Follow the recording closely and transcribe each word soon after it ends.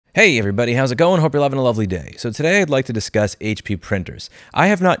Hey everybody, how's it going? Hope you're having a lovely day. So today I'd like to discuss HP printers. I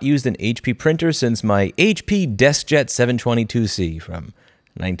have not used an HP printer since my HP DeskJet 722C from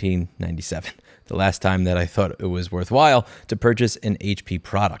 1997. The last time that I thought it was worthwhile to purchase an HP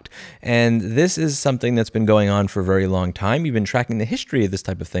product. And this is something that's been going on for a very long time. You've been tracking the history of this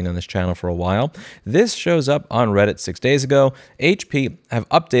type of thing on this channel for a while. This shows up on Reddit 6 days ago. HP have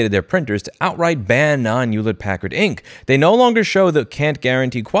updated their printers to outright ban non-Hewlett-Packard ink. They no longer show the can't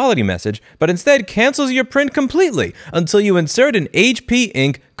guarantee quality message, but instead cancels your print completely until you insert an HP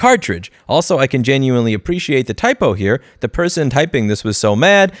ink cartridge. Also, I can genuinely appreciate the typo here. The person typing this was so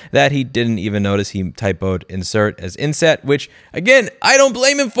mad that he didn't even notice he typoed insert as inset, which, again, I don't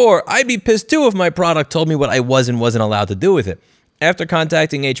blame him for. I'd be pissed too if my product told me what I was and wasn't allowed to do with it. After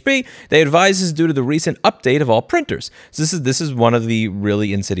contacting HP, they advise this is due to the recent update of all printers. So this is one of the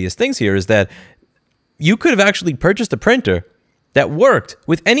really insidious things here, is that you could have actually purchased a printer that worked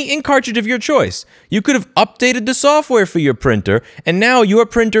with any ink cartridge of your choice. You could have updated the software for your printer, and now your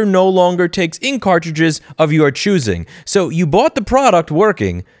printer no longer takes ink cartridges of your choosing. So you bought the product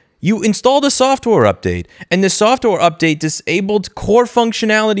working, you installed a software update, and the software update disabled core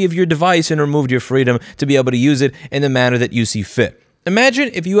functionality of your device and removed your freedom to be able to use it in the manner that you see fit.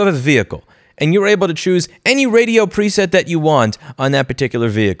 Imagine if you have a vehicle, and you're able to choose any radio preset that you want on that particular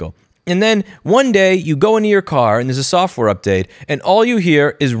vehicle. And then one day you go into your car and there's a software update and all you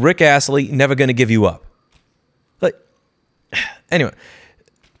hear is Rick Astley, Never Gonna Give You Up. Like, anyway,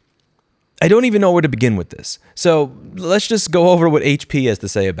 I don't even know where to begin with this. So let's just go over what HP has to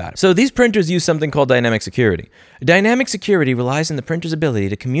say about it. So these printers use something called dynamic security. Dynamic security relies on the printer's ability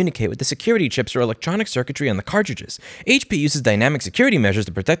to communicate with the security chips or electronic circuitry on the cartridges. HP uses dynamic security measures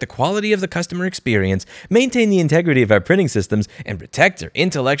to protect the quality of the customer experience, maintain the integrity of our printing systems, and protect their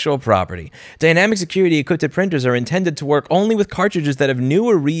intellectual property. Dynamic security equipped printers are intended to work only with cartridges that have new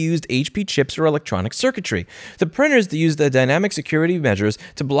or reused HP chips or electronic circuitry. The printers use the dynamic security measures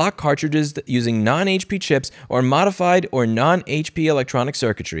to block cartridges using non-HP chips or modified or non-HP electronic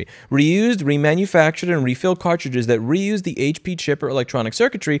circuitry. Reused, remanufactured, and refilled cartridges that reuse the HP chip or electronic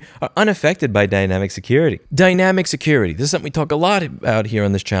circuitry are unaffected by dynamic security. Dynamic security. This is something we talk a lot about here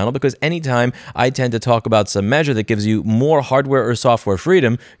on this channel because anytime I tend to talk about some measure that gives you more hardware or software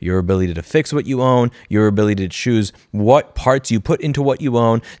freedom, your ability to fix what you own, your ability to choose what parts you put into what you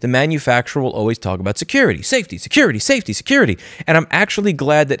own, the manufacturer will always talk about security, safety, security, safety, security. And I'm actually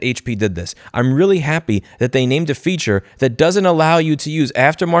glad that HP did this. I'm really happy that they named a feature that doesn't allow you to use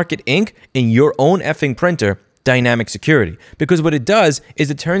aftermarket ink in your own effing printer, dynamic security. Because what it does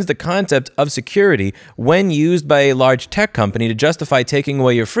is it turns the concept of security when used by a large tech company to justify taking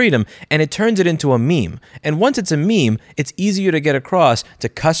away your freedom, and it turns it into a meme. And once it's a meme, it's easier to get across to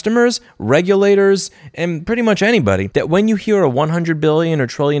customers, regulators, and pretty much anybody that when you hear a $100 billion or $1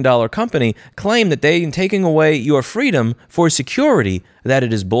 trillion company claim that they are taking away your freedom for security, that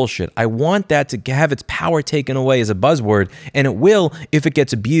it is bullshit. I want that to have its power taken away as a buzzword, and it will if it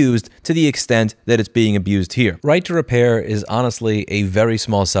gets abused to the extent that it's being abused here. Right to repair is honestly a very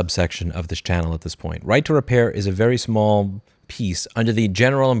small subsection of this channel at this point. Right to repair is a very small piece under the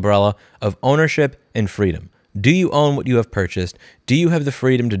general umbrella of ownership and freedom. Do you own what you have purchased? Do you have the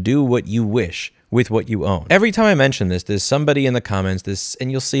freedom to do what you wish with what you own? Every time I mention this, there's somebody in the comments, and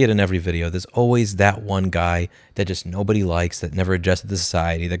you'll see it in every video, there's always that one guy that just nobody likes, that never adjusted to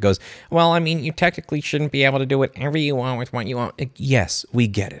society, that goes, well, I mean, you technically shouldn't be able to do whatever you want with what you own. Yes, we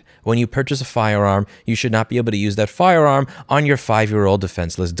get it. When you purchase a firearm, you should not be able to use that firearm on your 5-year-old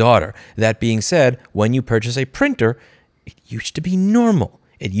defenseless daughter. That being said, when you purchase a printer, it used to be normal.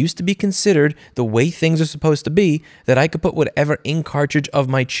 It used to be considered the way things are supposed to be, that I could put whatever ink cartridge of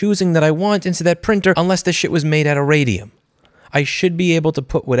my choosing that I want into that printer unless the shit was made out of radium. I should be able to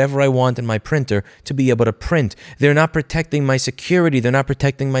put whatever I want in my printer to be able to print. They're not protecting my security. They're not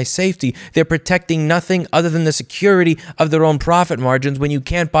protecting my safety. They're protecting nothing other than the security of their own profit margins when you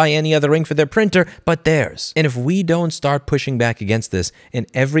can't buy any other ink for their printer but theirs. And if we don't start pushing back against this in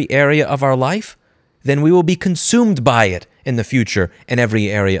every area of our life, then we will be consumed by it in the future in every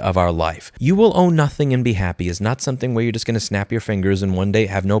area of our life. You will own nothing and be happy is not something where you're just going to snap your fingers and one day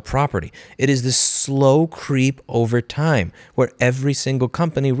have no property. It is this slow creep over time where every single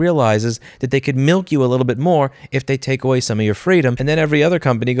company realizes that they could milk you a little bit more if they take away some of your freedom, and then every other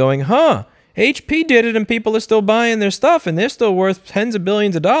company going, huh, HP did it and people are still buying their stuff and they're still worth tens of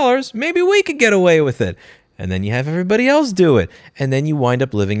billions of dollars. Maybe we could get away with it. And then you have everybody else do it. And then you wind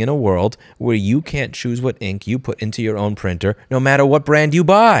up living in a world where you can't choose what ink you put into your own printer, no matter what brand you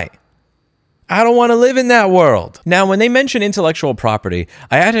buy. I don't want to live in that world. Now, when they mention intellectual property,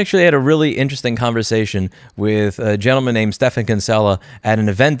 I actually had a really interesting conversation with a gentleman named Stefan Kinsella at an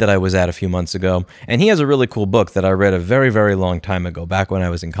event that I was at a few months ago. And he has a really cool book that I read a very, very long time ago, back when I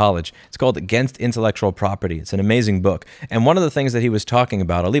was in college. It's called Against Intellectual Property. It's an amazing book. And one of the things that he was talking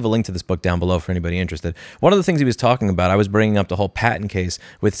about, I'll leave a link to this book down below for anybody interested. One of the things he was talking about, I was bringing up the whole patent case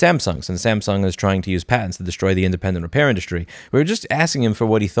with Samsung, since Samsung is trying to use patents to destroy the independent repair industry. We were just asking him for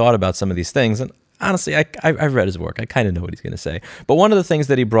what he thought about some of these things. And honestly, I've read his work. I kind of know what he's going to say. But one of the things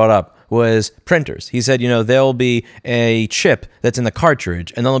that he brought up was printers. He said, there'll be a chip that's in the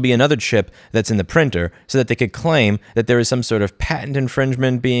cartridge, and there'll be another chip that's in the printer, so that they could claim that there is some sort of patent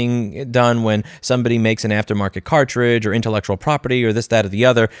infringement being done when somebody makes an aftermarket cartridge or intellectual property or this, that, or the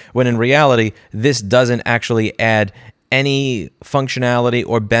other, when in reality, this doesn't actually add any functionality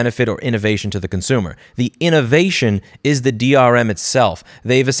or benefit or innovation to the consumer. The innovation is the DRM itself.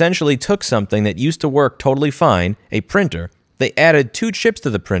 They've essentially took something that used to work totally fine, a printer, they added 2 chips to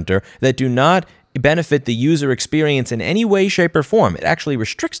the printer that do not benefit the user experience in any way, shape, or form. It actually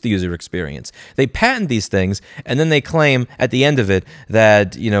restricts the user experience. They patent these things, and then they claim at the end of it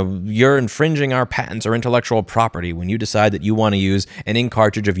that, you're infringing our patents or intellectual property when you decide that you want to use an ink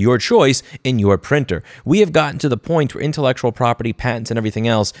cartridge of your choice in your printer. We have gotten to the point where intellectual property, patents, and everything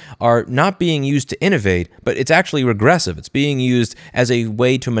else are not being used to innovate, but it's actually regressive. It's being used as a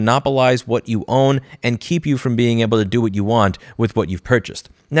way to monopolize what you own and keep you from being able to do what you want with what you've purchased.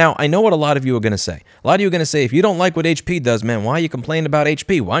 Now, I know what a lot of you are going to say. A lot of you are going to say, if you don't like what HP does, man, why are you complaining about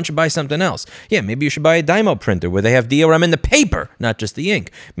HP? Why don't you buy something else? Yeah, maybe you should buy a Dymo printer where they have DRM in the paper, not just the ink.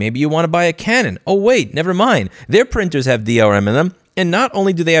 Maybe you want to buy a Canon. Oh, wait, never mind. Their printers have DRM in them. And not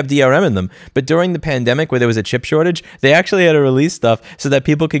only do they have DRM in them, but during the pandemic where there was a chip shortage, they actually had to release stuff so that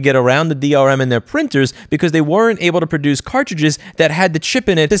people could get around the DRM in their printers because they weren't able to produce cartridges that had the chip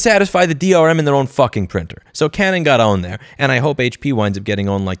in it to satisfy the DRM in their own fucking printer. So Canon got owned there, and I hope HP winds up getting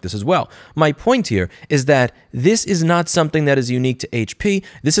owned like this as well. My point here is that this is not something that is unique to HP.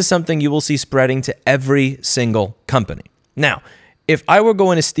 This is something you will see spreading to every single company. Now, if I were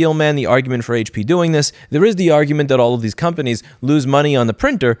going to steelman the argument for HP doing this, there is the argument that all of these companies lose money on the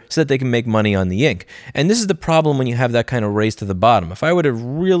printer so that they can make money on the ink. And this is the problem when you have that kind of race to the bottom. If I were to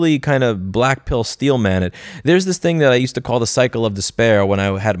really kind of black pill steelman it, there's this thing that I used to call the cycle of despair when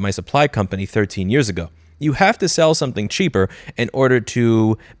I had my supply company 13 years ago. You have to sell something cheaper in order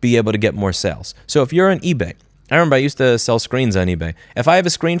to be able to get more sales. So if you're on eBay, I remember I used to sell screens on eBay. If I have a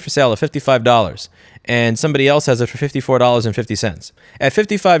screen for sale at $55 and somebody else has it for $54.50, at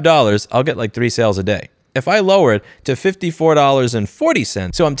 $55, I'll get like 3 sales a day. If I lower it to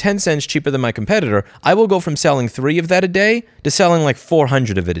 $54.40, so I'm 10 cents cheaper than my competitor, I will go from selling 3 of that a day to selling like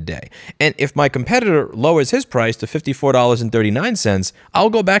 400 of it a day. And if my competitor lowers his price to $54.39, I'll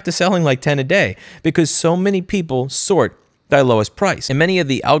go back to selling like 10 a day because so many people sort by lowest price. And many of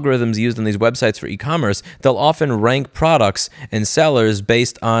the algorithms used on these websites for e-commerce, they'll often rank products and sellers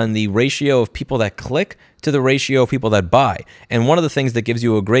based on the ratio of people that click to the ratio of people that buy. And one of the things that gives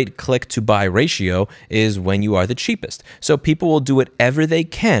you a great click to buy ratio is when you are the cheapest. So people will do whatever they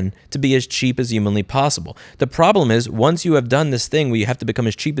can to be as cheap as humanly possible. The problem is once you have done this thing where you have to become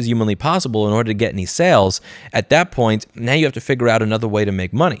as cheap as humanly possible in order to get any sales, at that point, now you have to figure out another way to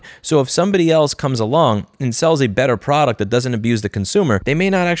make money. So if somebody else comes along and sells a better product that doesn't abuse the consumer, they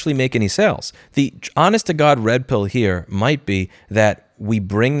may not actually make any sales. The honest to God red pill here might be that we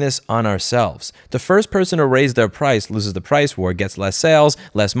bring this on ourselves. The first person to raise their price loses the price war, gets less sales,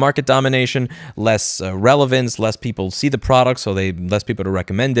 less market domination, less relevance, less people see the product, so less people to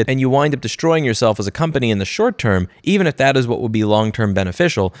recommend it, and you wind up destroying yourself as a company in the short term, even if that is what would be long-term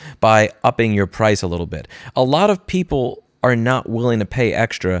beneficial by upping your price a little bit. A lot of people are not willing to pay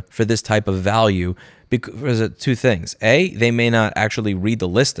extra for this type of value because of 2 things. A, they may not actually read the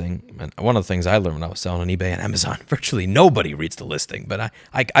listing. And one of the things I learned when I was selling on eBay and Amazon, virtually nobody reads the listing, but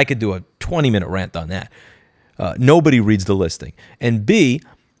I could do a 20-minute rant on that. Nobody reads the listing. And B,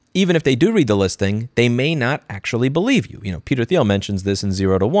 even if they do read the listing, they may not actually believe you. Peter Thiel mentions this in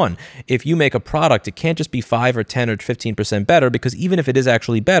 0 to 1. If you make a product, it can't just be 5 or 10 or 15% better, because even if it is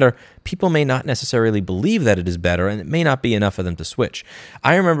actually better, people may not necessarily believe that it is better, and it may not be enough for them to switch.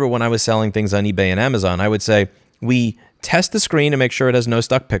 I remember when I was selling things on eBay and Amazon, I would say, we test the screen to make sure it has no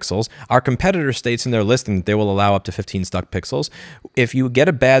stuck pixels. Our competitor states in their listing that they will allow up to 15 stuck pixels. If you get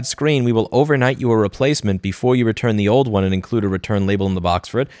a bad screen, we will overnight you a replacement before you return the old one and include a return label in the box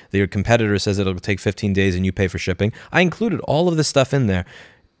for it. Your competitor says it'll take 15 days and you pay for shipping. I included all of this stuff in there.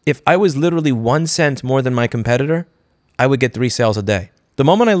 If I was literally 1 cent more than my competitor, I would get 3 sales a day. The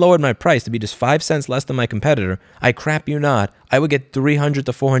moment I lowered my price to be just 5 cents less than my competitor, I crap you not, I would get 300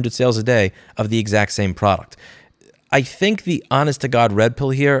 to 400 sales a day of the exact same product. I think the honest to God red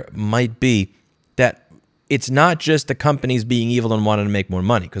pill here might be that it's not just the companies being evil and wanting to make more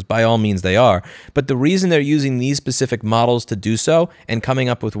money, because by all means they are, but the reason they're using these specific models to do so and coming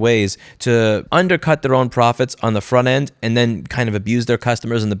up with ways to undercut their own profits on the front end and then kind of abuse their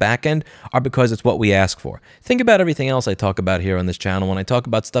customers in the back end are because it's what we ask for. Think about everything else I talk about here on this channel when I talk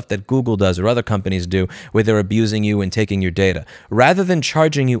about stuff that Google does or other companies do where they're abusing you and taking your data. Rather than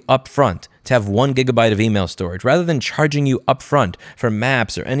charging you up front to have 1 gigabyte of email storage, rather than charging you upfront for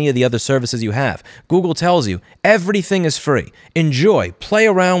maps or any of the other services you have, Google tells you everything is free. Enjoy, play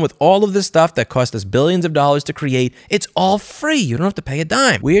around with all of this stuff that cost us billions of dollars to create. It's all free. You don't have to pay a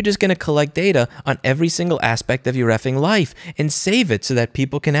dime. We're just going to collect data on every single aspect of your effing life and save it so that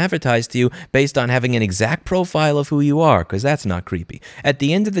people can advertise to you based on having an exact profile of who you are, because that's not creepy. At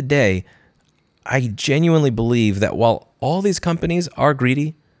the end of the day, I genuinely believe that while all these companies are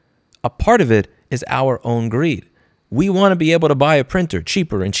greedy, a part of it is our own greed. We want to be able to buy a printer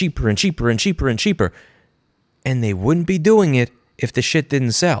cheaper and cheaper and cheaper and cheaper and cheaper. And they wouldn't be doing it if the shit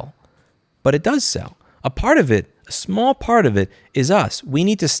didn't sell. But it does sell. A part of it, a small part of it, is us. We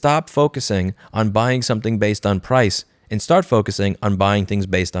need to stop focusing on buying something based on price and start focusing on buying things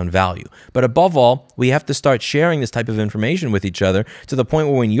based on value. But above all, we have to start sharing this type of information with each other to the point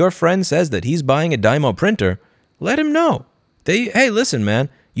where when your friend says that he's buying a Dymo printer, let him know. Hey, listen, man.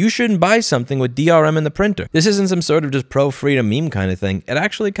 You shouldn't buy something with DRM in the printer. This isn't some sort of just pro-freedom meme kind of thing. It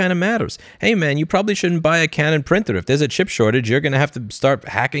actually kind of matters. Hey man, you probably shouldn't buy a Canon printer. If there's a chip shortage, you're going to have to start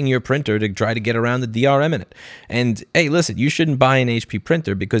hacking your printer to try to get around the DRM in it. And hey, listen, you shouldn't buy an HP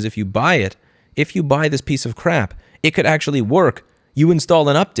printer because if you buy this piece of crap, it could actually work. You install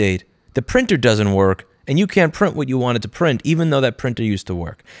an update, the printer doesn't work, and you can't print what you wanted to print, even though that printer used to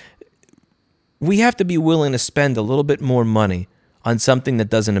work. We have to be willing to spend a little bit more money on something that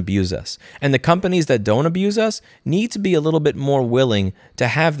doesn't abuse us. And the companies that don't abuse us need to be a little bit more willing to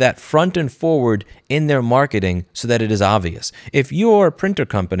have that front and forward in their marketing so that it is obvious. If you're a printer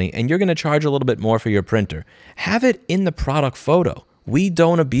company and you're going to charge a little bit more for your printer, have it in the product photo. We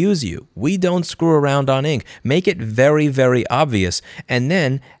don't abuse you. We don't screw around on ink. Make it very, very obvious. And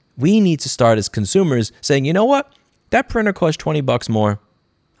then we need to start as consumers saying, you know what? That printer costs 20 bucks more.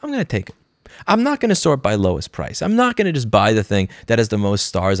 I'm going to take it. I'm not going to sort by lowest price. I'm not going to just buy the thing that has the most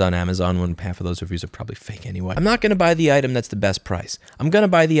stars on Amazon when half of those reviews are probably fake anyway. I'm not going to buy the item that's the best price. I'm going to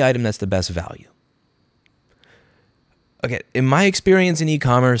buy the item that's the best value. Okay, in my experience in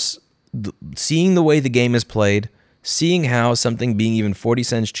e-commerce, seeing the way the game is played, seeing how something being even 40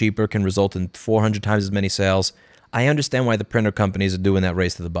 cents cheaper can result in 400 times as many sales, I understand why the printer companies are doing that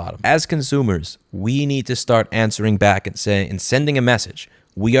race to the bottom. As consumers, we need to start answering back and sending a message.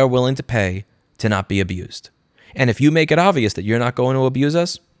 We are willing to pay to not be abused. And if you make it obvious that you're not going to abuse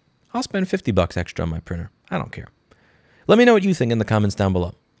us, I'll spend 50 bucks extra on my printer. I don't care. Let me know what you think in the comments down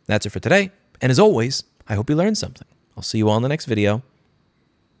below. That's it for today. And as always, I hope you learned something. I'll see you all in the next video.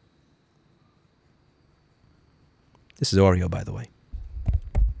 This is Oreo, by the way.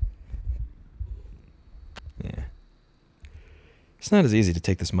 Yeah. It's not as easy to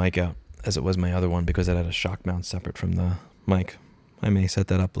take this mic out as it was my other one because it had a shock mount separate from the mic. I may set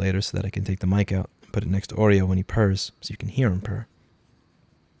that up later so that I can take the mic out and put it next to Oreo when he purrs so you can hear him purr.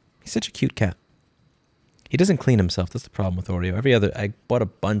 He's such a cute cat. He doesn't clean himself. That's the problem with Oreo. I bought a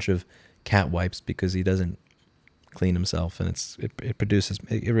bunch of cat wipes because he doesn't clean himself, and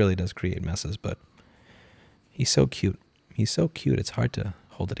it really does create messes, but he's so cute. He's so cute, it's hard to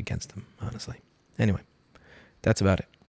hold it against him, honestly. Anyway, that's about it.